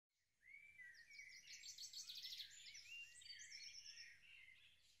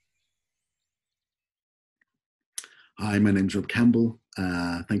Hi, my name's Rob Campbell.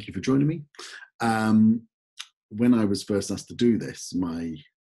 Thank you for joining me. When I was first asked to do this, my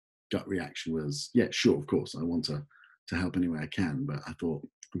gut reaction was, yeah, sure, of course, I want to help any way I can, but I thought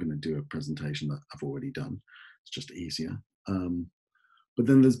I'm going to do a presentation that I've already done. It's just easier. But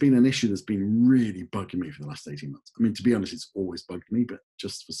then there's been an issue that's been really bugging me for the last 18 months. I mean, to be honest, it's always bugged me, but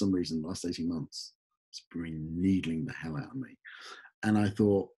just for some reason, the last 18 months, it's been needling the hell out of me. And I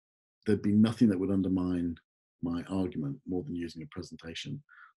thought there'd be nothing that would undermine my argument more than using a presentation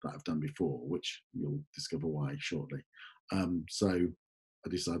that I've done before, which you'll discover why shortly. So I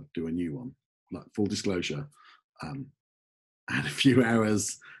decided to do a new one. Like, full disclosure, I had a few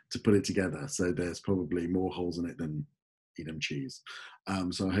hours to put it together, so there's probably more holes in it than Edam cheese.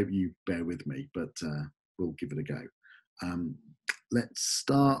 So I hope you bear with me, but we'll give it a go. Let's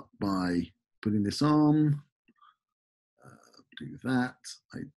start by putting this on. Do that.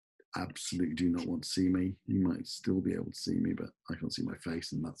 I absolutely do not want to see me. You might still be able to see me, but I can't see my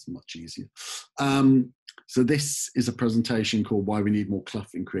face, and that's much easier. So this is a presentation called Why We Need More Clough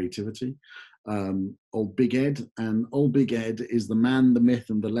in Creativity. Old Big Ed, and Old Big Ed is the man, the myth,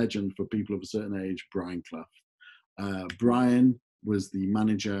 and the legend for people of a certain age, Brian Clough. Brian was the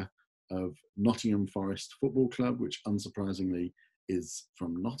manager of Nottingham Forest Football Club, which unsurprisingly is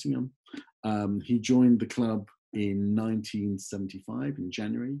from Nottingham. He joined the club in 1975 in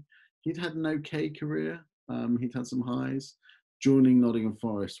January. He'd had an okay career. He'd had some highs. Joining Nottingham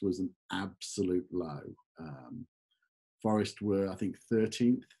Forest was an absolute low. Forest were, I think,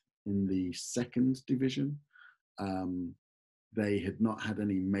 13th in the second division. They had not had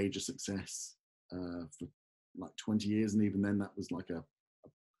any major success for like 20 years, and even then that was like a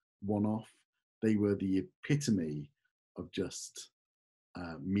one-off. They were the epitome of just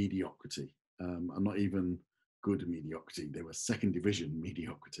mediocrity, and not even good mediocrity. They were second division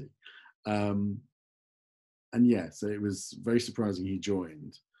mediocrity. And yeah, so it was very surprising he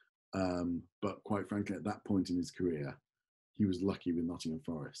joined. But quite frankly, at that point in his career, he was lucky with Nottingham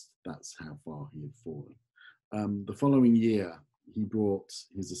Forest. That's how far he had fallen. The following year, he brought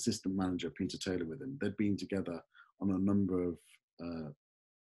his assistant manager, Peter Taylor, with him. They'd been together on a number of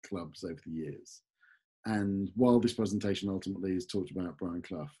clubs over the years. And while this presentation ultimately is talked about Brian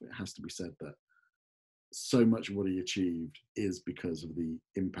Clough, it has to be said that so much of what he achieved is because of the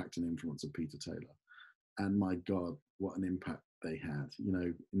impact and influence of Peter Taylor. And my God, what an impact they had. You know,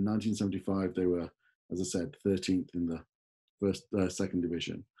 in 1975, they were, as I said, 13th in the second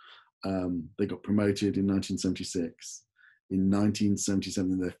division. They got promoted in 1976. In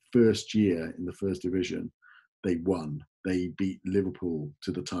 1977, in their first year in the first division, they won. They beat Liverpool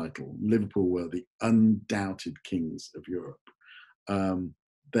to the title. Liverpool were the undoubted kings of Europe.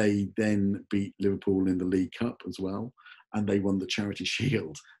 They then beat Liverpool in the League Cup as well, and they won the Charity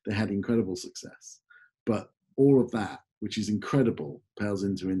Shield. They had incredible success. But all of that, which is incredible, pales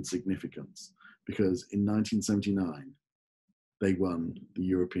into insignificance, because in 1979, they won the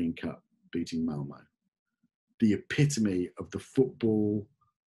European Cup, beating Malmo. The epitome of the football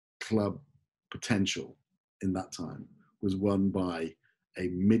club potential in that time was won by a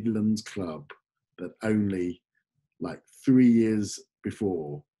Midlands club that only like 3 years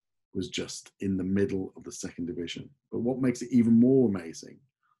before was just in the middle of the second division. But what makes it even more amazing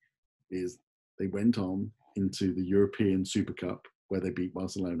is they went on into the European Super Cup, where they beat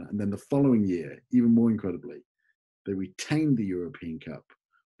Barcelona. And then the following year, even more incredibly, they retained the European Cup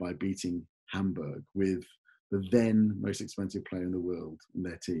by beating Hamburg with the then most expensive player in the world in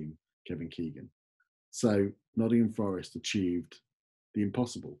their team, Kevin Keegan. So Nottingham Forest achieved the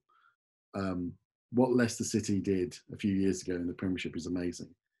impossible. What Leicester City did a few years ago in the Premiership is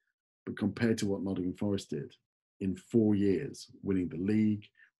amazing. But compared to what Nottingham Forest did in 4 years, winning the league,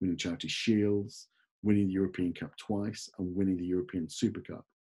 winning Charity Shields, winning the European Cup twice, and winning the European Super Cup,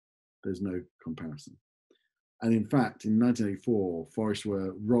 there's no comparison. And in fact, in 1984, Forest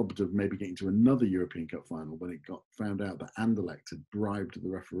were robbed of maybe getting to another European Cup final when it got found out that Anderlecht had bribed the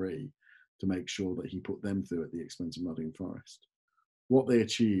referee to make sure that he put them through at the expense of Nottingham Forest. What they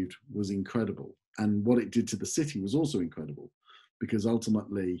achieved was incredible. And what it did to the city was also incredible, because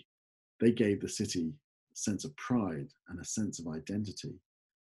ultimately they gave the city a sense of pride and a sense of identity.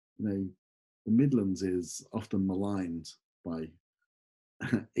 You know, the Midlands is often maligned by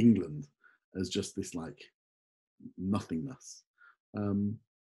England as just this like nothingness. And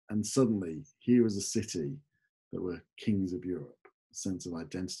suddenly here was a city that were kings of Europe, a sense of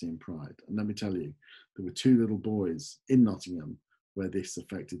identity and pride. And let me tell you, there were 2 little boys in Nottingham where this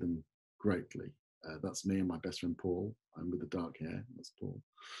affected them greatly. That's me and my best friend Paul. I'm with the dark hair, that's Paul.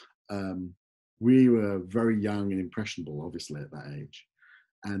 We were very young and impressionable, obviously, at that age.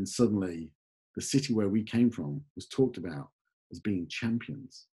 And suddenly the city where we came from was talked about as being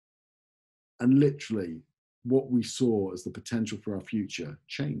champions. And literally what we saw as the potential for our future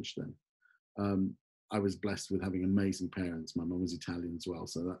changed then. I was blessed with having amazing parents. My mum was Italian as well,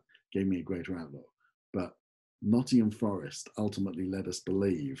 so that gave me a greater outlook. But Nottingham Forest ultimately led us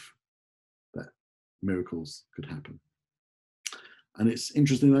believe that miracles could happen. And it's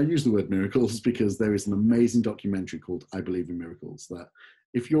interesting that I use the word miracles because there is an amazing documentary called I Believe in Miracles that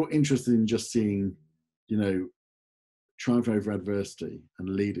if you're interested in just seeing, you know, triumph over adversity and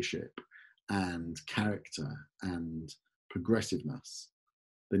leadership and character and progressiveness,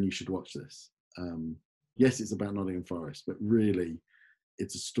 then you should watch this. Yes, it's about Nottingham Forest, but really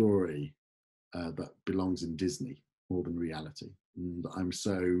it's a story that belongs in Disney more than reality. And I'm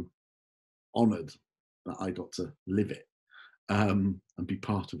so honoured that I got to live it and be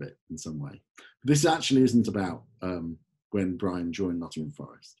part of it in some way. This actually isn't about when Brian joined Nottingham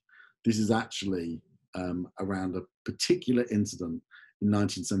Forest. This is actually around a particular incident in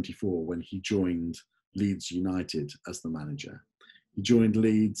 1974 when he joined Leeds United as the manager. He joined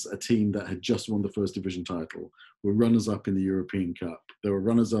Leeds, a team that had just won the First Division title, were runners-up in the European Cup. They were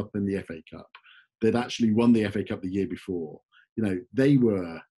runners-up in the FA Cup. They'd actually won the FA Cup the year before. You know, they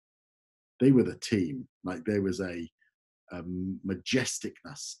were the team. Like, there was a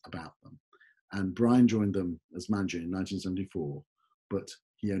majesticness about them. And Brian joined them as manager in 1974, but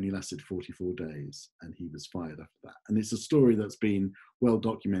he only lasted 44 days and he was fired after that. And it's a story that's been well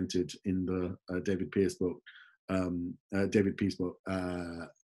documented in the David Pearce book, The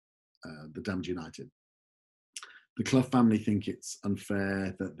Damned United. The Clough family think it's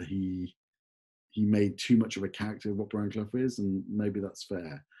unfair that he made too much of a character of what Brian Clough is, and maybe that's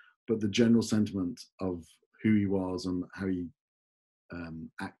fair. But the general sentiment of who he was and how he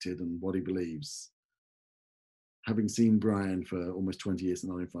acted and what he believes, having seen Brian for almost 20 years in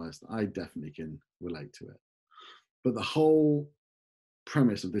Nottingham Forest, I definitely can relate to it. But the whole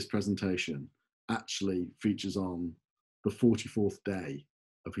premise of this presentation actually features on the 44th day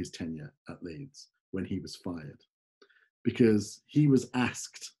of his tenure at Leeds when he was fired, because he was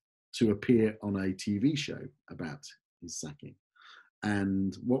asked to appear on a TV show about his sacking.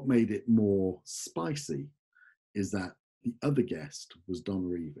 And what made it more spicy is that the other guest was Don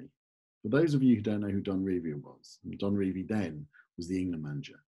Revie. For those of you who don't know who Don Revie was, Don Revie then was the England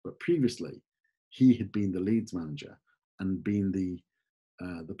manager, but previously he had been the Leeds manager and been the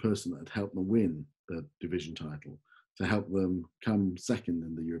person that had helped them win the division title, to help them come second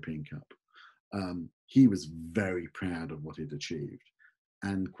in the European Cup. He was very proud of what he'd achieved.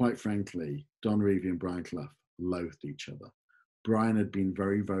 And quite frankly, Don Revie and Brian Clough loathed each other. Brian had been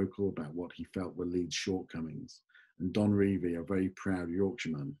very vocal about what he felt were Leeds' shortcomings, and Don Revie, a very proud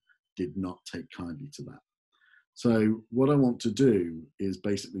Yorkshireman, did not take kindly to that. So what I want to do is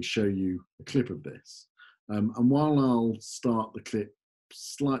basically show you a clip of this. And while I'll start the clip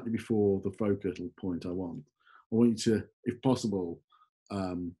slightly before the focal point I want you to, if possible,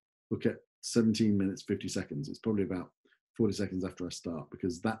 look at 17 minutes, 50 seconds. It's probably about 40 seconds after I start,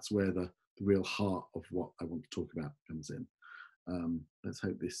 because that's where the real heart of what I want to talk about comes in. Let's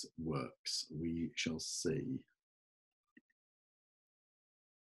hope this works. We shall see.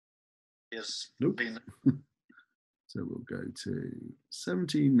 Yes. Nope. So we'll go to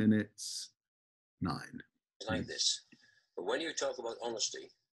 17 minutes 9. Like this. But when you talk about honesty,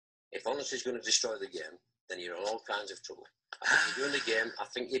 if honesty is going to destroy the game, then you're in all kinds of trouble. I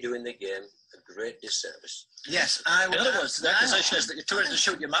think you're doing the game a great disservice. Yes, I would. In other words, the accusation is that you're trying to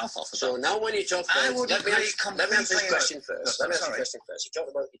shoot your mouth off. So now when you talk about, let me answer this question first. Let me answer the question first. You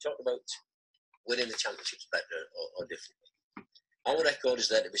talk about winning the championships better or differently. Our record is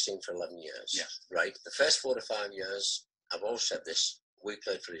there to be seen for 11 years. Yeah. Right? The first 4 to 5 years, I've always said this, we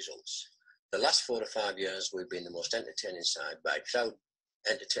played for results. The last 4 to 5 years, we've been the most entertaining side by crowd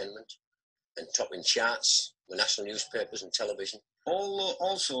entertainment and topping charts with national newspapers and television.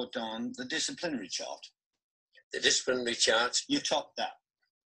 Also, Don, the disciplinary chart. The disciplinary chart. You topped that.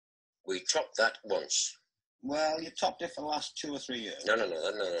 We topped that once. Well, you topped it for the last 2 or 3 years. No.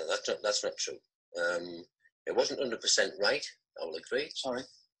 That's not true. It wasn't 100% right. I will agree. Sorry.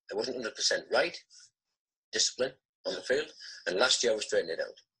 It wasn't 100% right. Discipline on the field, and last year we straightened it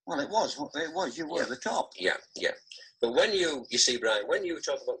out. Well, it was. You were at the top. Yeah. But when you see, Brian, when you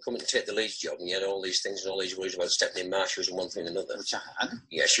talk about coming to take the Leeds job, and you had all these things and all these worries about stepping in my shoes and one thing and another. Which I had.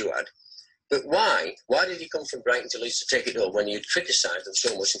 Yes, you had. But why? Why did you come from Brighton to Leeds to take it all when you'd criticised them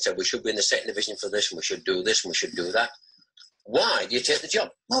so much and said we should be in the second division for this and we should do this and we should do that? Why do you take the job?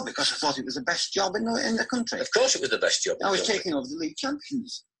 Well, because I thought it was the best job in the country. Of course it was the best job. I was taking over the league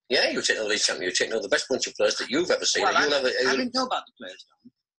champions. Yeah, you were taking the league champion. You were taking over the best bunch of players that you've ever seen. Well, I didn't know about the players,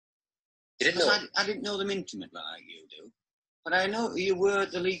 Don. You didn't know? I didn't know them intimately like you do. But I know you were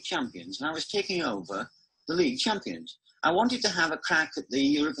the league champions, and I was taking over the league champions. I wanted to have a crack at the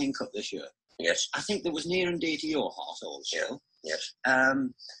European Cup this year. Yes. I think there was near and dear to your heart also. Yeah. Yes.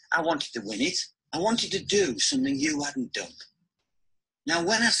 I wanted to win it. I wanted to do something you hadn't done. Now,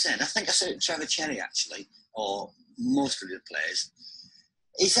 when I said it to Trevor Cherry, actually, or most of the players,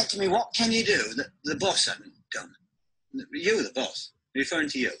 he said to me, what can you do that the boss hadn't done? You, the boss, referring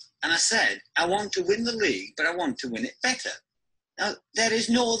to you. And I said, I want to win the league, but I want to win it better. Now, there is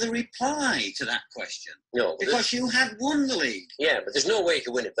no other reply to that question. No. Because you had won the league. Yeah, but there's no way you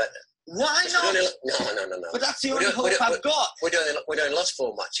can win it better. Why not? No. But that's the only hope I've got. We only lost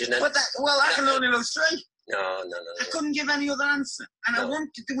 4 matches. And then, I can only lose 3. No. I couldn't give any other answer. And I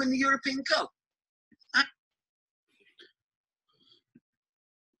wanted to win the European Cup.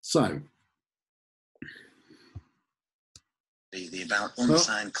 So. The about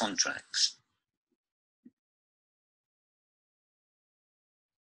unsigned contracts.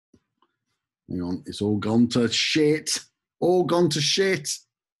 Hang on, it's all gone to shit. All gone to shit.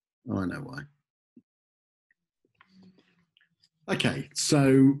 Oh, I know why. Okay,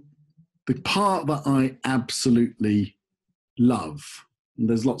 so the part that I absolutely love, and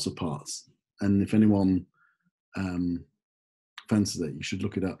there's lots of parts, and if anyone fancies it, you should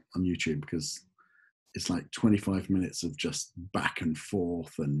look it up on YouTube because it's like 25 minutes of just back and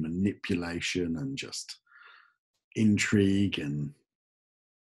forth and manipulation and just intrigue and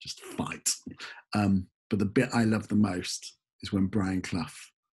just fight. But the bit I love the most is when Brian Clough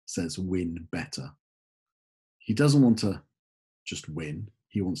says win better. He doesn't want to just win.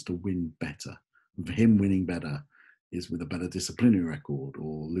 He wants to win better. And for him, winning better is with a better disciplinary record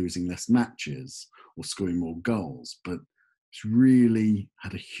or losing less matches or scoring more goals. But it's really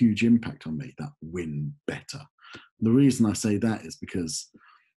had a huge impact on me, that win better. The reason I say that is because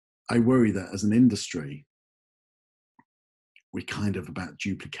I worry that as an industry, we're kind of about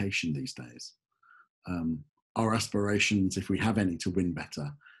duplication these days. Our aspirations, if we have any, to win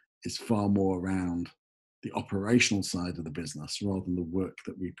better is far more around the operational side of the business rather than the work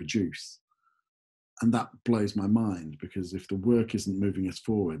that we produce. And that blows my mind because if the work isn't moving us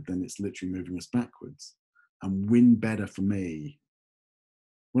forward, then it's literally moving us backwards. And win better for me,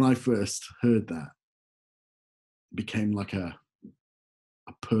 when I first heard that, it became like a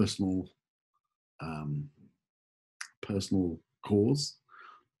personal cause.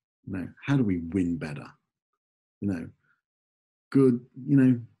 You know, how do we win better? You know, good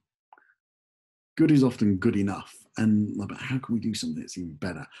is often good enough. And like, how can we do something that's even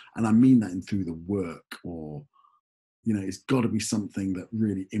better? And I mean that in through the work, or, you know, it's got to be something that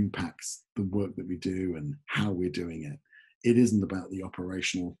really impacts the work that we do and how we're doing it. It isn't about the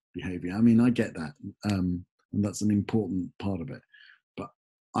operational behavior. I mean, I get that. And that's an important part of it. But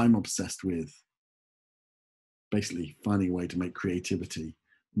I'm obsessed with basically finding a way to make creativity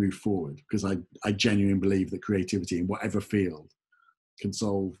move forward, because I genuinely believe that creativity in whatever field can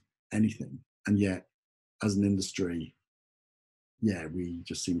solve anything. And yet, as an industry, yeah, we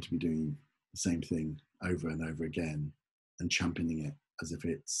just seem to be doing the same thing over and over again and championing it as if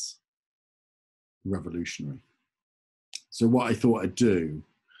it's revolutionary. So what I thought I'd do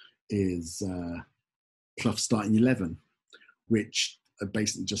is Clough Starting 11, which are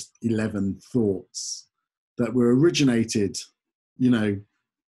basically just 11 thoughts that were originated, you know,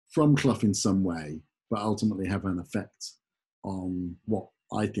 from Clough in some way, but ultimately have an effect on what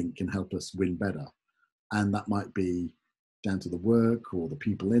I think can help us win better. And that might be down to the work or the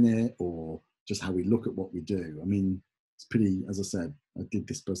people in it, or just how we look at what we do. I mean, it's pretty, as I said, I did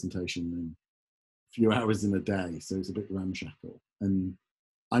this presentation in a few hours in a day, so it's a bit ramshackle. And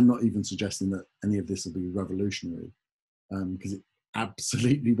I'm not even suggesting that any of this will be revolutionary, because it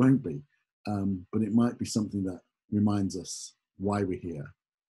absolutely won't be. But it might be something that reminds us why we're here,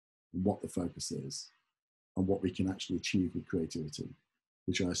 what the focus is, and what we can actually achieve with creativity,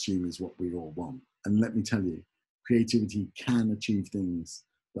 which I assume is what we all want. And let me tell you, creativity can achieve things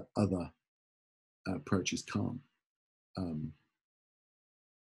that other approaches can't.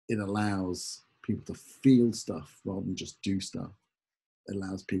 It allows people to feel stuff rather than just do stuff. It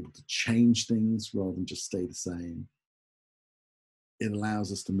allows people to change things rather than just stay the same. It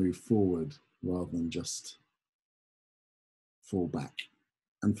allows us to move forward rather than just fall back.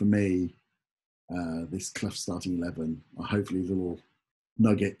 And for me, this Clough Starting 11 are hopefully little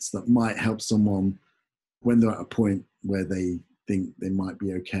nuggets that might help someone when they're at a point where they think they might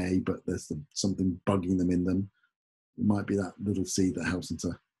be okay, but there's something bugging them in them. It might be that little seed that helps them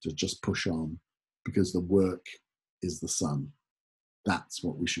to just push on, because the work is the sun. That's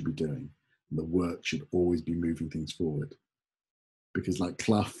what we should be doing. And the work should always be moving things forward. Because like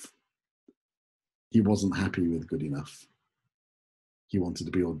Clough, he wasn't happy with good enough. He wanted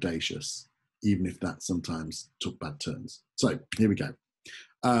to be audacious, even if that sometimes took bad turns. So here we go.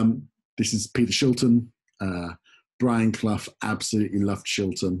 This is Peter Shilton. Brian Clough absolutely loved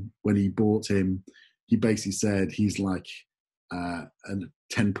Shilton. When he bought him, he basically said he's like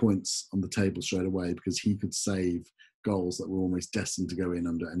 10 points on the table straight away because he could save goals that were almost destined to go in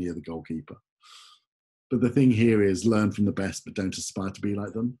under any other goalkeeper. But the thing here is learn from the best, but don't aspire to be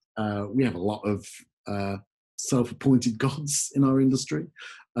like them. We have a lot of self-appointed gods in our industry,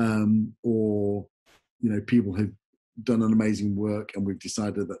 or people who've done an amazing work and we've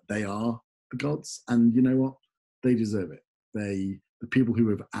decided that they are the gods, and you know what, they deserve it. The people who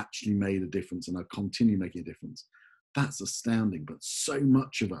have actually made a difference and are continue making a difference, that's astounding. But so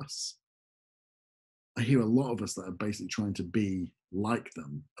much of us, I hear a lot of us that are basically trying to be like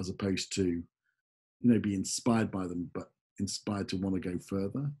them as opposed to be inspired by them, but inspired to want to go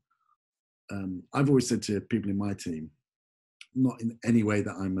further. I've always said to people in my team, not in any way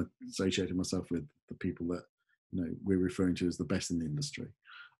that I'm associating myself with the people that we're referring to as the best in the industry,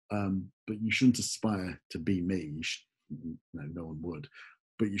 but you shouldn't aspire to be me. No one would,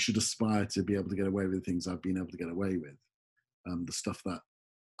 but you should aspire to be able to get away with the things I've been able to get away with, the stuff that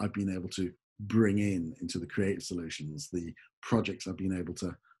I've been able to bring into the creative solutions, the projects I've been able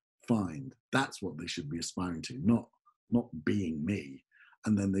to find. That's what they should be aspiring to, not being me.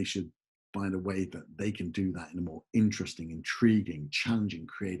 And then they should find a way that they can do that in a more interesting, intriguing, challenging,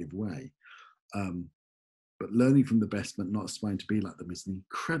 creative way. But learning from the best, but not aspiring to be like them, is an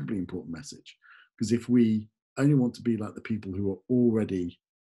incredibly important message. Because if we only want to be like the people who are already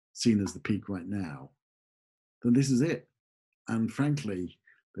seen as the peak right now, then this is it. And frankly,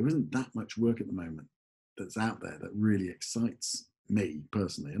 there isn't that much work at the moment that's out there that really excites me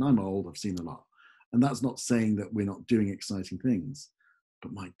personally. And I'm old, I've seen a lot. And that's not saying that we're not doing exciting things.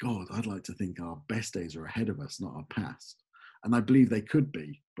 But my God, I'd like to think our best days are ahead of us, not our past. And I believe they could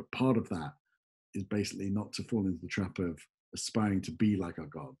be. But part of that is basically not to fall into the trap of aspiring to be like our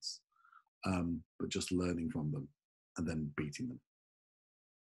gods, but just learning from them and then beating them.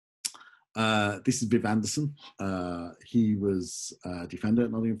 This is Viv Anderson. He was a defender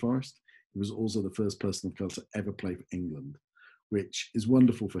at Nottingham Forest. He was also the first person of colour to ever play for England, which is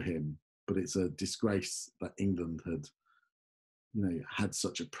wonderful for him, but it's a disgrace that England had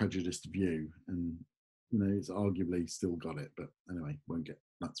such a prejudiced view, and it's arguably still got it, but anyway,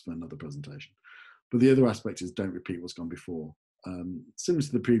 that's for another presentation. But the other aspect is don't repeat what's gone before. Similar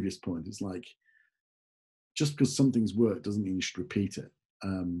to the previous point, it's like, just because something's worked doesn't mean you should repeat it.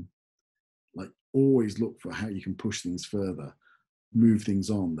 Like, always look for how you can push things further, move things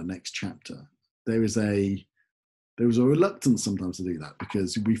on, the next chapter. There was a reluctance sometimes to do that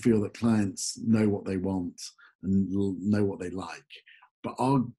because we feel that clients know what they want and know what they like. But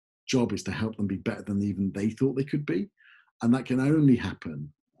our job is to help them be better than even they thought they could be. And that can only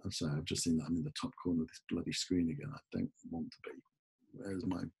happen. I'm sorry, I've just seen that I'm in the top corner of this bloody screen again. I don't want to be. Where's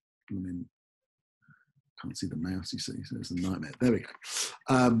my, can't see the mouse, you see, so it's a nightmare. There we go.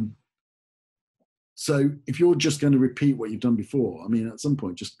 So if you're just going to repeat what you've done before, at some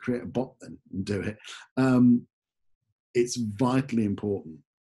point, just create a bot then and do it. It's vitally important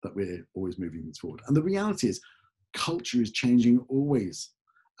that we're always moving things forward. And the reality is, culture is changing always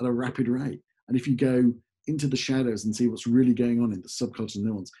at a rapid rate. And if you go into the shadows and see what's really going on in the subculture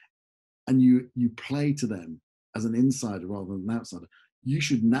nuance, and you play to them as an insider rather than an outsider, you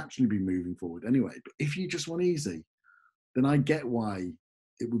should naturally be moving forward anyway. But if you just want easy, then I get why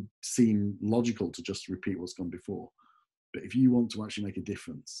it would seem logical to just repeat what's gone before. But if you want to actually make a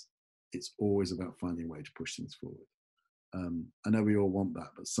difference, it's always about finding a way to push things forward. I know we all want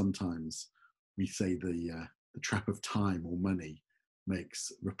that, but sometimes we say the trap of time or money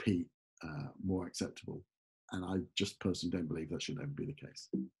makes repeat more acceptable. And I just personally don't believe that should ever be the case.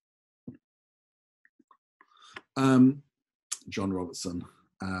 John Robertson.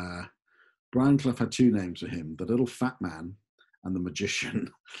 Brian Clough had two names for him, the little fat man and the magician,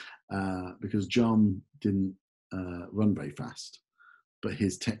 because John didn't run very fast, but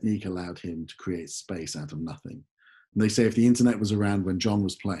his technique allowed him to create space out of nothing. And they say if the internet was around when John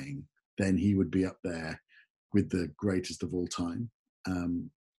was playing, then he would be up there with the greatest of all time.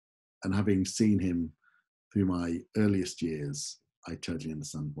 And having seen him through my earliest years, I totally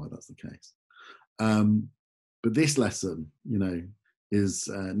understand why that's the case. But this lesson, is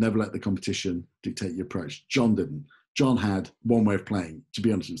never let the competition dictate your approach. John didn't. John had one way of playing. To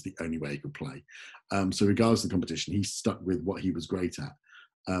be honest, it was the only way he could play. So regardless of the competition, he stuck with what he was great at.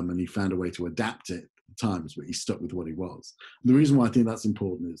 And he found a way to adapt it at times, but he stuck with what he was. And the reason why I think that's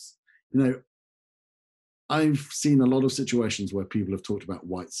important is, I've seen a lot of situations where people have talked about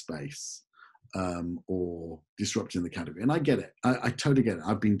white space. or disrupting the category. And I get it. I totally get it.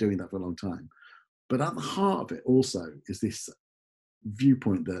 I've been doing that for a long time. But at the heart of it also is this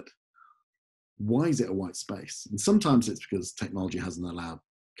viewpoint that why is it a white space? And sometimes it's because technology hasn't allowed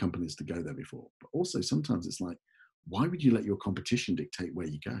companies to go there before. But also sometimes it's like, why would you let your competition dictate where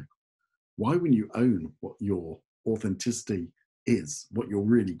you go? Why wouldn't you own what your authenticity is, what you're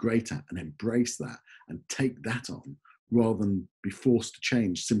really great at, and embrace that and take that on rather than be forced to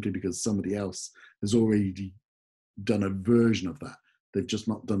change simply because somebody else has already done a version of that. They've just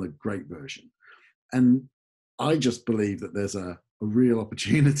not done a great version. And I just believe that there's a real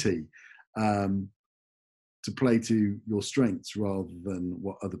opportunity to play to your strengths rather than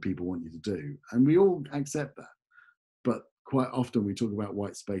what other people want you to do. And we all accept that. But quite often we talk about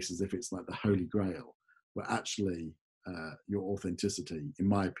white space as if it's like the holy grail, where actually your authenticity, in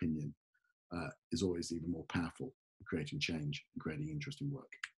my opinion, is always even more powerful in creating change and creating interesting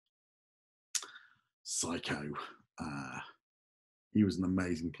work. Psycho. He was an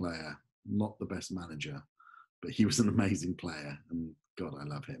amazing player, not the best manager, but he was an amazing player, and God, I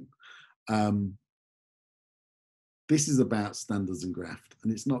love him. This is about standards and graft,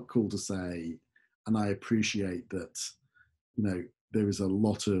 and it's not cool to say, and I appreciate that, you know, there is a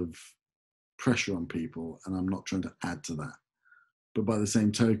lot of pressure on people, and I'm not trying to add to that. But by the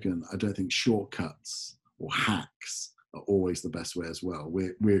same token, I don't think shortcuts or hacks are always the best way as well.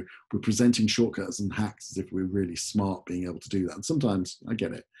 We're presenting shortcuts and hacks as if we're really smart being able to do that. And sometimes I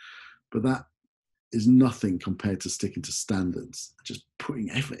get it, but that is nothing compared to sticking to standards, just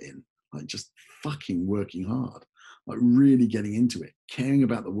putting effort in, like just fucking working hard, like really getting into it, caring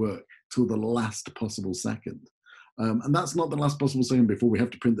about the work till the last possible second. And that's not the last possible second before we have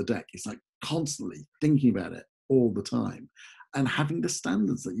to print the deck. It's like constantly thinking about it all the time and having the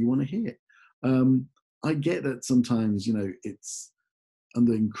standards that you want to hear. I get that sometimes, you know, it's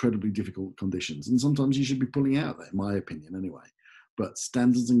under incredibly difficult conditions, and sometimes you should be pulling out that, in my opinion, anyway. But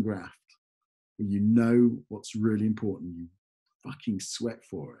standards and graft, when you know what's really important, you fucking sweat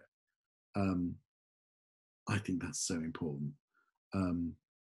for it. I think that's so important.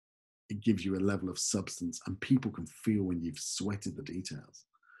 It gives you a level of substance, and people can feel when you've sweated the details.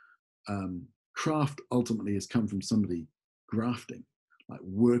 Craft ultimately has come from somebody grafting, like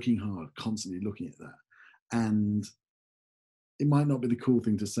working hard, constantly looking at that. And it might not be the cool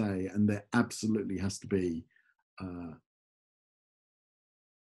thing to say, and there absolutely has to be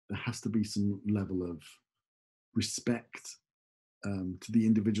some level of respect to the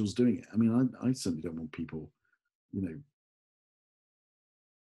individuals doing it. I mean, I certainly don't want people, you know,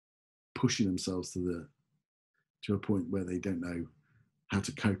 pushing themselves to a point where they don't know how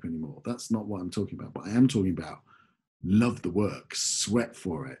to cope anymore. That's not what I'm talking about. But I am talking about love the work, sweat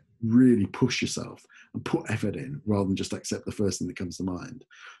for it, really push yourself and put effort in rather than just accept the first thing that comes to mind.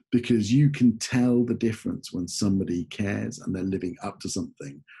 Because you can tell the difference when somebody cares and they're living up to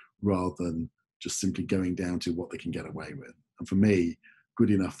something rather than just simply going down to what they can get away with. And for me, good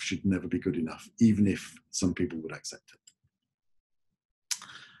enough should never be good enough, even if some people would accept it.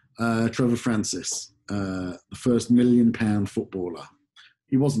 Trevor Francis, the first £1 million footballer.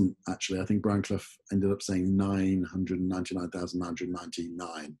 He wasn't actually. I think Brian Clough ended up saying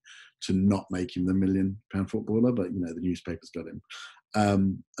 999,999 to not make him the £1 million footballer, but you know, the newspapers got him.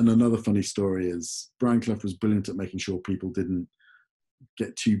 And another funny story is Brian Clough was brilliant at making sure people didn't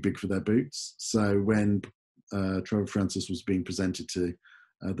get too big for their boots. So when Trevor Francis was being presented to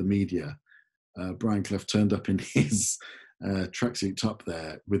the media, Brian Clough turned up in his tracksuit top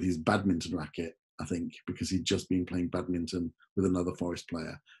there with his badminton racket, I think, because he'd just been playing badminton with another Forest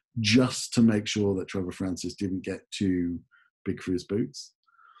player, just to make sure that Trevor Francis didn't get too big for his boots.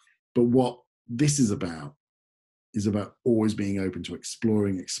 But what this is about always being open to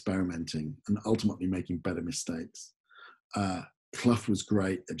exploring, experimenting, and ultimately making better mistakes. Clough was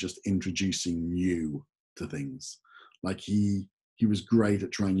great at just introducing new to things. Like he was great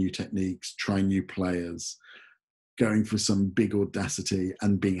at trying new techniques, trying new players, going for some big audacity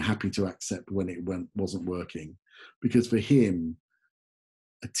and being happy to accept when it wasn't working. Because for him,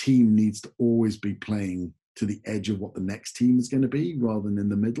 a team needs to always be playing to the edge of what the next team is going to be rather than in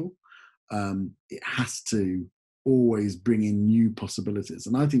the middle. It has to always bring in new possibilities.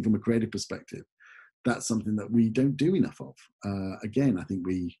 And I think from a creative perspective, that's something that we don't do enough of. Again, I think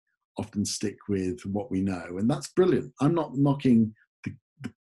we often stick with what we know, and that's brilliant. I'm not knocking the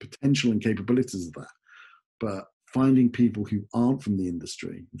potential and capabilities of that, but finding people who aren't from the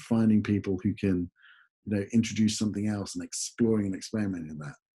industry, and finding people who can, you know, introduce something else and exploring and experimenting in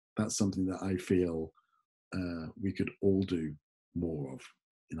that, that's something that I feel we could all do more of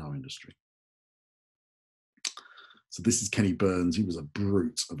in our industry. So this is Kenny Burns. He was a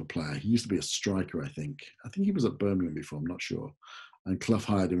brute of a player. He used to be a striker, I think. I think he was at Birmingham before, I'm not sure. And Clough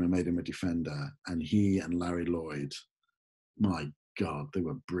hired him and made him a defender. And he and Larry Lloyd, my God, they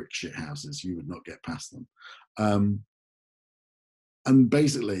were brick shit houses. You would not get past them. And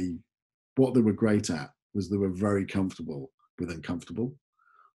basically, what they were great at was they were very comfortable with uncomfortable.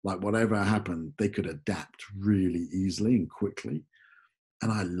 Like whatever happened, they could adapt really easily and quickly.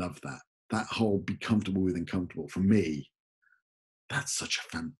 And I love that. That whole be comfortable with uncomfortable. For me, that's such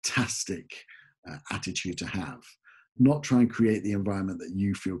a fantastic attitude to have. Not try and create the environment that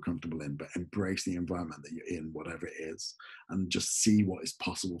you feel comfortable in, but embrace the environment that you're in, whatever it is, and just see what is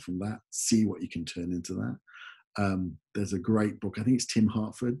possible from that. See what you can turn into that. There's a great book, I think it's Tim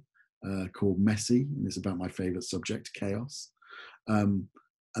Hartford, called Messy, and it's about my favorite subject, chaos. And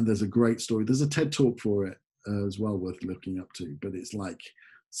there's a great story. There's a TED talk for it as well, worth looking up to. But it's like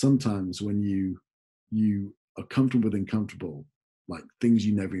sometimes when you are comfortable with uncomfortable, like things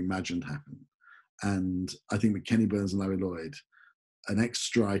you never imagined happen. And I think with Kenny Burns and Larry Lloyd, an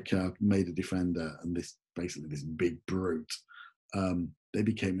ex-striker made a defender, and this big brute, they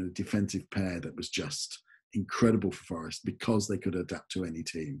became a defensive pair that was just incredible for Forest because they could adapt to any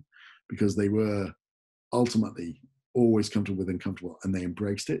team, because they were ultimately always comfortable with uncomfortable, and they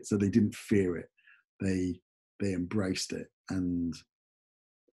embraced it. So they didn't fear it. They embraced it. And,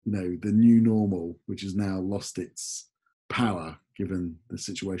 you know, the new normal, which has now lost its power given the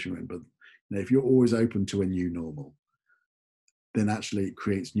situation we're in. But you know, if you're always open to a new normal, then actually it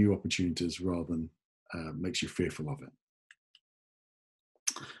creates new opportunities rather than makes you fearful of it.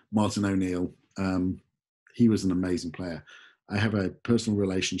 Martin O'Neill, he was an amazing player. I have a personal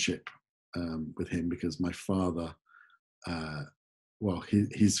relationship with him because my father,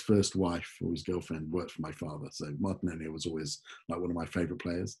 his first wife or his girlfriend worked for my father. So Martin O'Neill was always like one of my favourite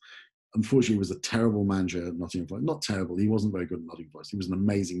players. Unfortunately, he was a terrible manager at Nottingham Forest. Not terrible, he wasn't very good at Nottingham Forest. He was an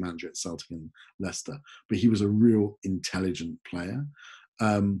amazing manager at Celtic and Leicester, but he was a real intelligent player.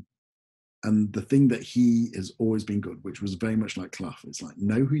 And the thing that he has always been good, which was very much like Clough, it's like,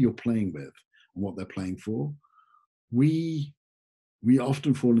 know who you're playing with and what they're playing for. We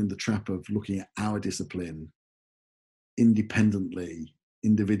often fall in the trap of looking at our discipline independently,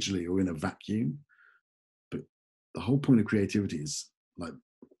 individually, or in a vacuum. But the whole point of creativity is like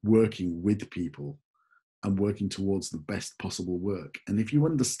working with people and working towards the best possible work. And if you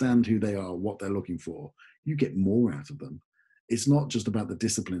understand who they are, what they're looking for, you get more out of them. It's not just about the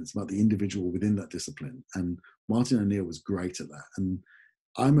discipline, it's about the individual within that discipline. And Martin O'Neill was great at that. And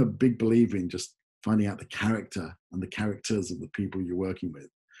I'm a big believer in just finding out the character and the characters of the people you're working with,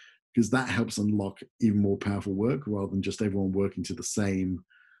 because that helps unlock even more powerful work rather than just everyone working to the same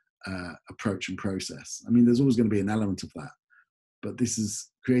approach and process. I mean, there's always going to be an element of that, but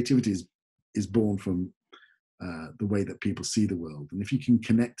creativity is born from the way that people see the world. And if you can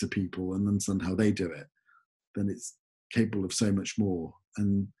connect to people and understand how they do it, then it's capable of so much more.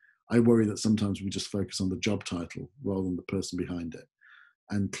 And I worry that sometimes we just focus on the job title rather than the person behind it.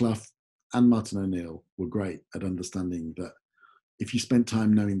 And Clough and Martin O'Neill were great at understanding that if you spent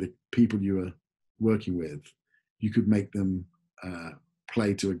time knowing the people you were working with, you could make them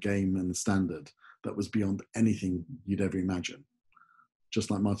play to a game and a standard that was beyond anything you'd ever imagine.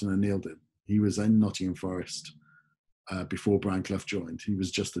 Just like Martin O'Neill did. He was in Nottingham Forest before Brian Clough joined. He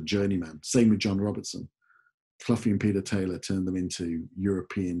was just a journeyman. Same with John Robertson. Clough and Peter Taylor turned them into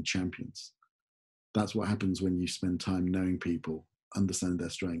European champions. That's what happens when you spend time knowing people, understanding their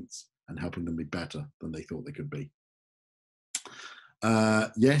strengths, and helping them be better than they thought they could be.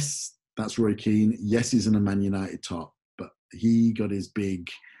 Yes, that's Roy Keane. Yes, he's in a Man United top, but he got his big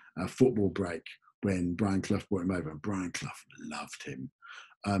football break when Brian Clough brought him over, and Brian Clough loved him.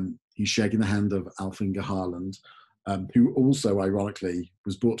 He's shaking the hand of Alf-Inge Haaland, who also, ironically,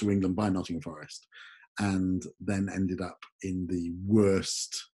 was brought to England by Nottingham Forest and then ended up in the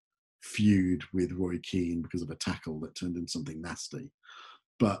worst feud with Roy Keane because of a tackle that turned into something nasty.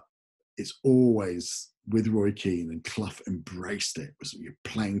 But it's always with Roy Keane, and Clough embraced it, was you're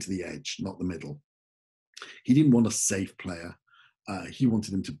playing to the edge, not the middle. He didn't want a safe player. He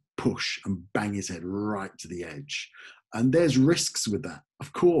wanted him to push and bang his head right to the edge. And there's risks with that.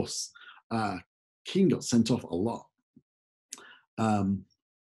 Of course, Keane got sent off a lot.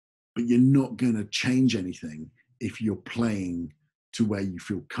 But you're not going to change anything if you're playing to where you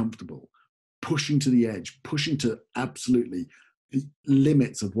feel comfortable. Pushing to the edge, pushing to absolutely the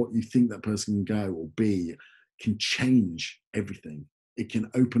limits of what you think that person can go or be can change everything. It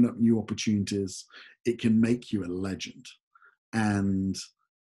can open up new opportunities. It can make you a legend. And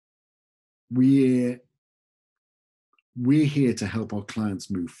we're we're here to help our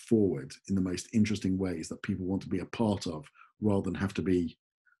clients move forward in the most interesting ways that people want to be a part of rather than have to be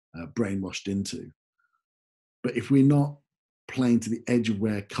brainwashed into. But if we're not playing to the edge of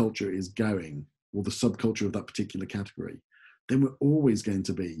where culture is going, or the subculture of that particular category, then we're always going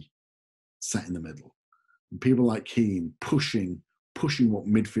to be sat in the middle. And people like Keane pushing what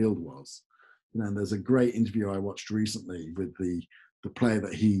midfield was. And there's a great interview I watched recently with the player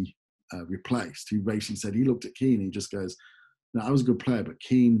that he replaced, who basically said he looked at Keane and he just goes, "No, I was a good player, but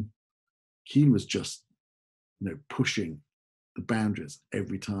Keane was just, pushing the boundaries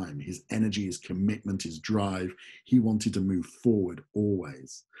every time. His energy, his commitment, his drive. He wanted to move forward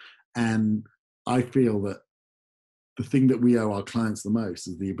always." And I feel that the thing that we owe our clients the most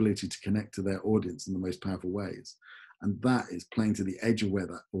is the ability to connect to their audience in the most powerful ways. And that is playing to the edge of where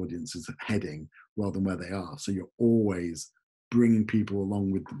that audience is heading rather than where they are. So you're always bringing people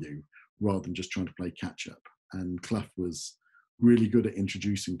along with you rather than just trying to play catch up. And Clough was really good at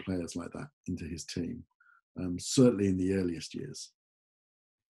introducing players like that into his team, certainly in the earliest years.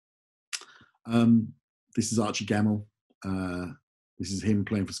 This is Archie Gamble. This is him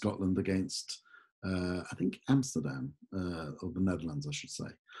playing for Scotland against, I think, Amsterdam, or the Netherlands, I should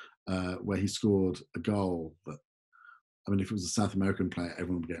say, where he scored a goal that, I mean, if it was a South American player,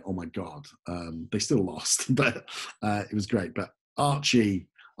 everyone would go, "Oh my God." They still lost, but it was great. But Archie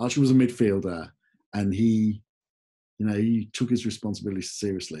was a midfielder, and he took his responsibility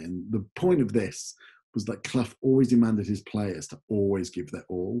seriously. And the point of this was that Clough always demanded his players to always give their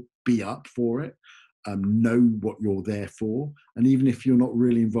all, be up for it, know what you're there for. And even if you're not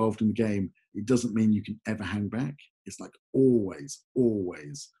really involved in the game, it doesn't mean you can ever hang back. It's like always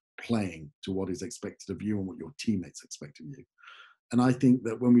playing to what is expected of you and what your teammates expect of you. And I think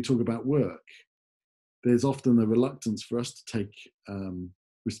that when we talk about work, there's often a reluctance for us to take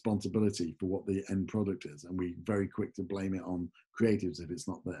responsibility for what the end product is, and we're very quick to blame it on creatives if it's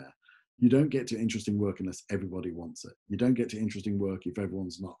not there. You don't get to interesting work unless everybody wants it. You don't get to interesting work if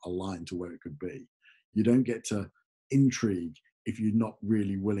everyone's not aligned to where it could be. You don't get to intrigue if you're not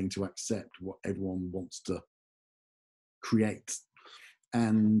really willing to accept what everyone wants to create.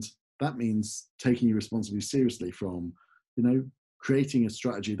 And that means taking your responsibility seriously, from, creating a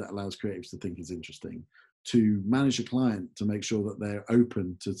strategy that allows creatives to think is interesting, to manage a client to make sure that they're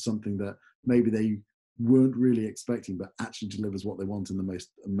open to something that maybe they weren't really expecting, but actually delivers what they want in the most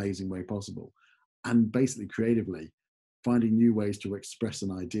amazing way possible. And basically creatively finding new ways to express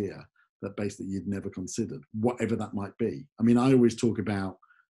an idea that basically you'd never considered, whatever that might be. I mean, I always talk about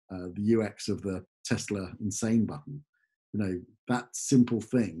the UX of the Tesla Insane button. That simple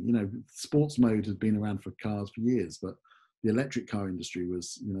thing. Sports mode has been around for cars for years, but the electric car industry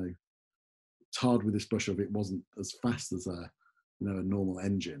was, tarred with this brush of it wasn't as fast as a normal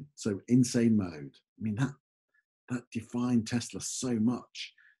engine. So insane mode, I mean, that defined Tesla so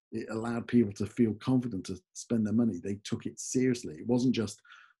much. It allowed people to feel confident to spend their money. They took it seriously. It wasn't just,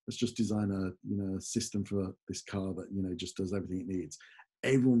 let's just design a system for this car that just does everything it needs.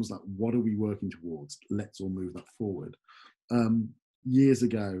 Everyone was like, what are we working towards? Let's all move that forward. Years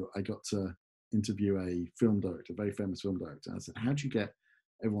ago, I got to interview a film director, a very famous film director. And I said, how do you get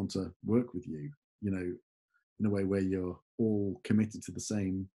everyone to work with you, in a way where you're all committed to the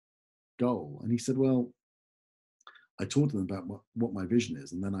same goal? And he said, well, I talk to them about what my vision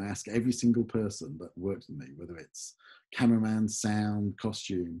is. And then I ask every single person that works with me, whether it's cameraman, sound,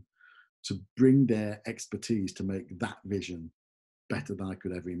 costume, to bring their expertise to make that vision better than I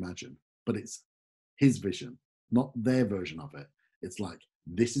could ever imagine. But it's his vision, not their version of it. It's like,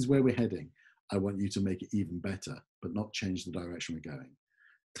 this is where we're heading. I want you to make it even better, but not change the direction we're going.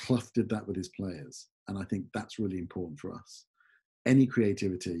 Clough did that with his players. And I think that's really important for us. Any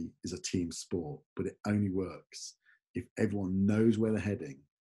creativity is a team sport, but it only works if everyone knows where they're heading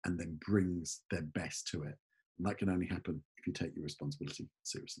and then brings their best to it. And that can only happen if you take your responsibility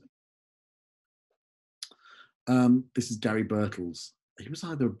seriously. This is Gary Birtles. He was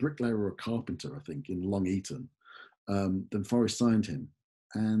either a bricklayer or a carpenter, I think, in Long Eaton. Then Forest signed him,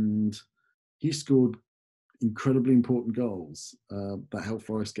 and he scored incredibly important goals that helped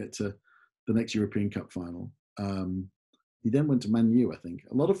Forest get to the next European Cup final. He then went to Man U, I think.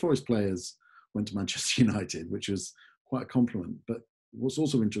 A lot of Forest players went to Manchester United, which was quite a compliment. But what's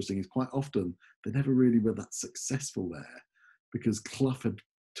also interesting is quite often they never really were that successful there, because Clough had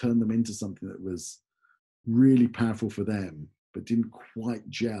turned them into something that was really powerful for them, but didn't quite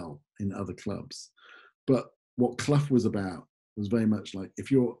gel in other clubs. But what Clough was about was very much like, if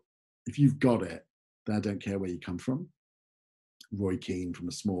you've got it, then I don't care where you come from. Roy Keane from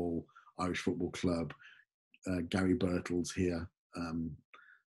a small Irish football club, Gary Birtles here,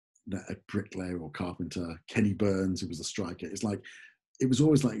 a bricklayer or carpenter, Kenny Burns, who was a striker. It's like, it was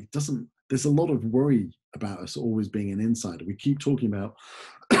always like, there's a lot of worry about us always being an insider. We keep talking about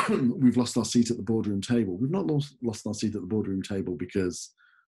we've lost our seat at the boardroom table. We've not lost our seat at the boardroom table because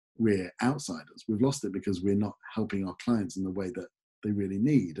we're outsiders. We've lost it because we're not helping our clients in the way that they really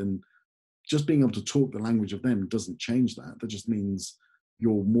need. And just being able to talk the language of them doesn't change that. That just means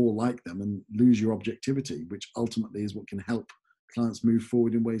you're more like them and lose your objectivity, which ultimately is what can help clients move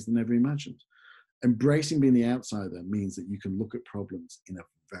forward in ways they never imagined. Embracing being the outsider means that you can look at problems in a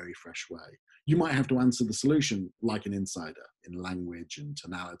very fresh way. You might have to answer the solution like an insider in language and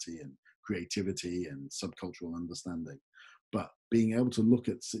tonality and creativity and subcultural understanding. But being able to look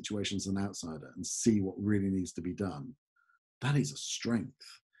at situations as an outsider and see what really needs to be done, that is a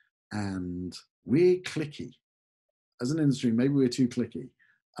strength. And we're cliquey. As an industry, maybe we're too cliquey.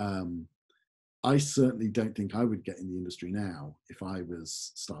 I certainly don't think I would get in the industry now if I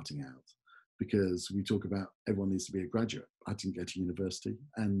was starting out, because we talk about everyone needs to be a graduate. I didn't go to university,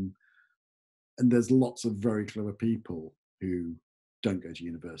 and there's lots of very clever people who don't go to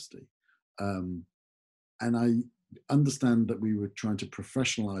university. And I understand that we were trying to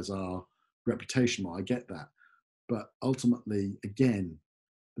professionalize our reputation more. I get that. But ultimately, again,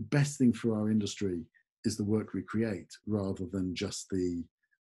 the best thing for our industry is the work we create rather than just the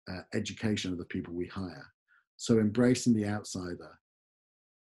education of the people we hire. So embracing the outsider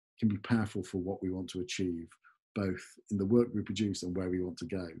can be powerful for what we want to achieve, both in the work we produce and where we want to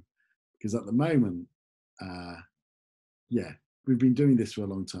go. Because at the moment, we've been doing this for a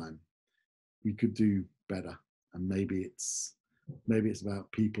long time. We could do better, and maybe it's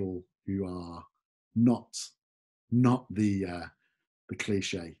about people who are not the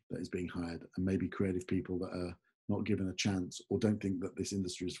cliche that is being hired, and maybe creative people that are not given a chance or don't think that this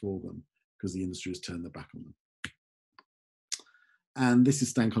industry is for them because the industry has turned their back on them. And this is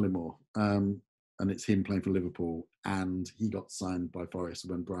Stan Collymore, and it's him playing for Liverpool, and he got signed by Forest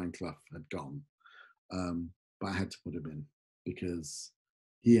when Brian Clough had gone. But I had to put him in because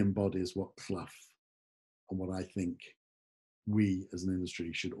he embodies what Clough and what I think we as an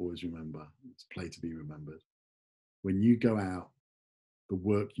industry should always remember. It's play to be remembered. When you go out, the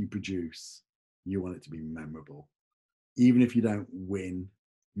work you produce, you want it to be memorable. Even if you don't win,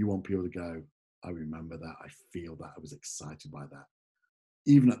 you want people to go, I remember that, I feel that, I was excited by that.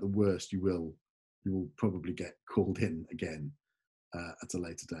 Even at the worst, you will probably get called in again at a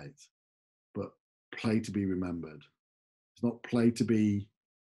later date. But play to be remembered. It's not play to be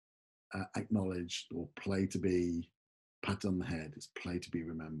acknowledged or play to be pat on the head. It's play to be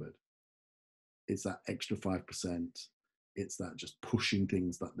remembered. It's that extra 5%. It's that just pushing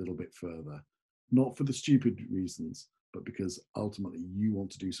things that little bit further, not for the stupid reasons, but because ultimately you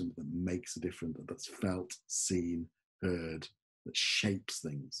want to do something that makes a difference, that's felt, seen, heard, that shapes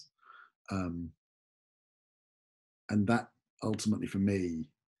things. And that ultimately for me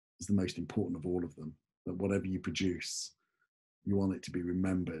is the most important of all of them, that whatever you produce, you want it to be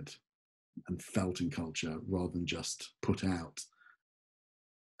remembered and felt in culture rather than just put out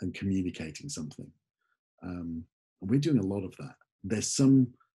and communicating something. And we're doing a lot of that. There's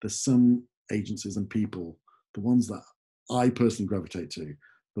some agencies and people, the ones that I personally gravitate to,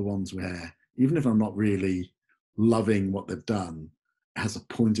 the ones where even if I'm not really loving what they've done, it has a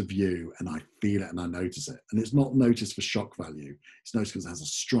point of view and I feel it and I notice it. And it's not noticed for shock value. It's noticed because it has a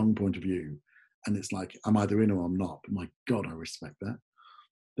strong point of view. And it's like, I'm either in or I'm not. But my God, I respect that.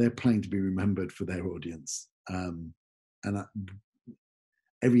 They're playing to be remembered for their audience.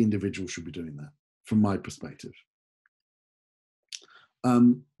 Every individual should be doing that, from my perspective.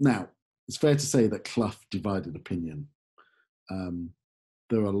 Now, it's fair to say that Clough divided opinion.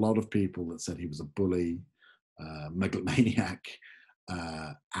 There are a lot of people that said he was a bully, megalomaniac,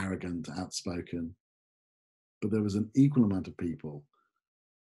 arrogant, outspoken. But there was an equal amount of people,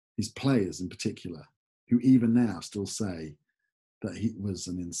 his players in particular, who even now still say that he was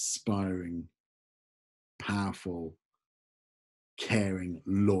an inspiring, powerful, caring,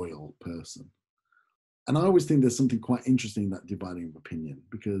 loyal person. And I always think there's something quite interesting in that dividing of opinion,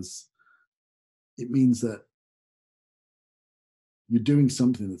 because it means that you're doing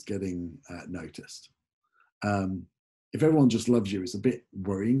something that's getting noticed. If everyone just loves you, it's a bit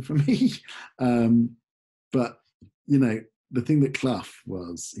worrying for me. But, you know, the thing that Clough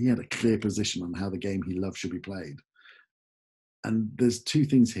was, he had a clear position on how the game he loved should be played. And there's two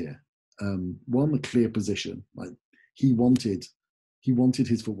things here. One, the clear position. Like he wanted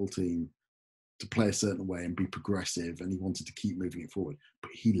his football team to play a certain way and be progressive, and he wanted to keep moving it forward.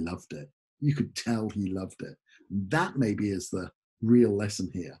 But he loved it. You could tell he loved it. That maybe is the real lesson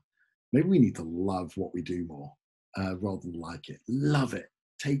here. Maybe we need to love what we do more rather than like it. Love it.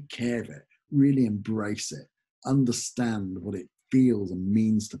 take care of it, really embrace it, understand what it feels and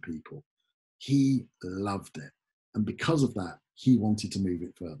means to people. He loved it. And because of that, he wanted to move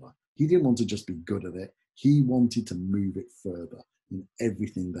it further. He didn't want to just be good at it. He wanted to move it further in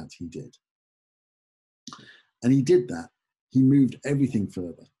everything that he did. And he did that. He moved everything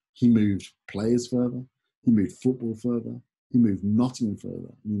further. He moved players further. He moved football further. He moved Nottingham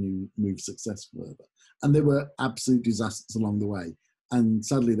further. He moved success further. And there were absolute disasters along the way. And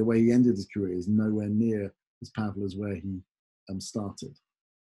sadly, the way he ended his career is nowhere near as powerful as where he started.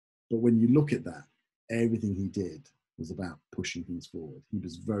 But when you look at that, everything he did was about pushing things forward. He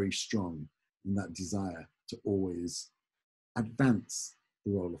was very strong in that desire to always advance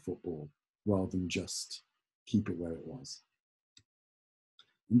the role of football rather than just keep it where it was.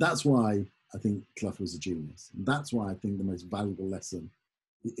 And that's why I think Clough was a genius. And that's why I think the most valuable lesson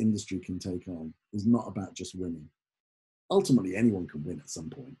the industry can take on is not about just winning. Ultimately, anyone can win at some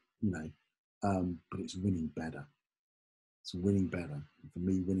point, but it's winning better. It's winning better. And for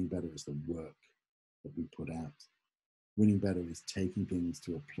me, winning better is the work that we put out. Winning better is taking things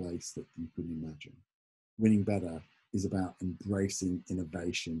to a place that you couldn't imagine. Winning better is about embracing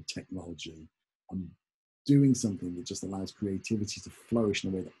innovation, technology, and doing something that just allows creativity to flourish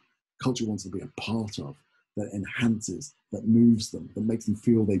in a way that culture wants to be a part of, that enhances, that moves them, that makes them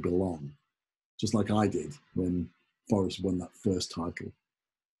feel they belong. Just like I did when Forest won that first title,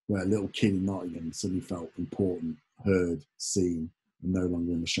 where a little kid in Nottingham suddenly felt important, heard, seen, and no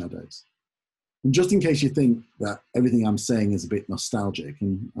longer in the shadows. And just in case you think that everything I'm saying is a bit nostalgic,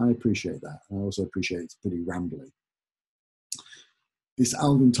 and I appreciate that, and I also appreciate it's pretty rambly, this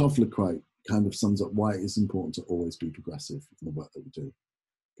Alvin Toffler quote kind of sums up why it is important to always be progressive in the work that we do.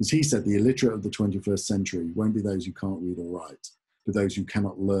 Because he said the illiterate of the 21st century won't be those who can't read or write, but those who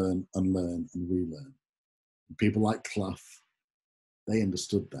cannot learn, unlearn, and relearn. And people like Clough, they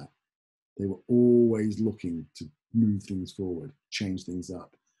understood that. They were always looking to move things forward, change things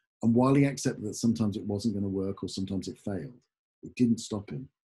up. And while he accepted that sometimes it wasn't going to work or sometimes it failed, it didn't stop him,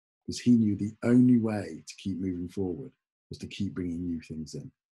 because he knew the only way to keep moving forward was to keep bringing new things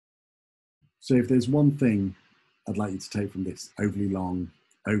in. So if there's one thing I'd like you to take from this overly long,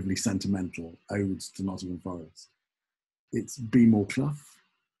 overly sentimental odes to Nottingham Forest, it's be more Clough,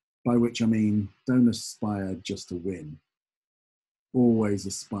 by which I mean don't aspire just to win. Always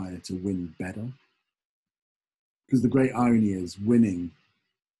aspire to win better. Because the great irony is winning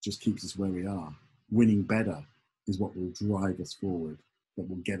just keeps us where we are. Winning better is what will drive us forward, that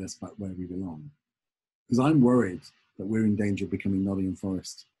will get us back where we belong. Because I'm worried that we're in danger of becoming Nottingham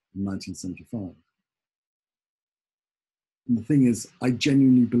Forest in 1975. And the thing is, I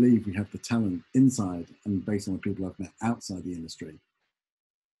genuinely believe we have the talent inside and based on the people I've met outside the industry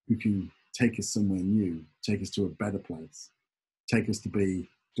who can take us somewhere new, take us to a better place, take us to be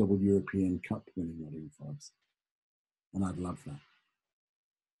double European Cup winning Nottingham Forest. And I'd love that.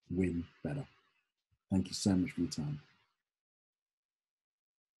 Win better. Thank you so much for your time.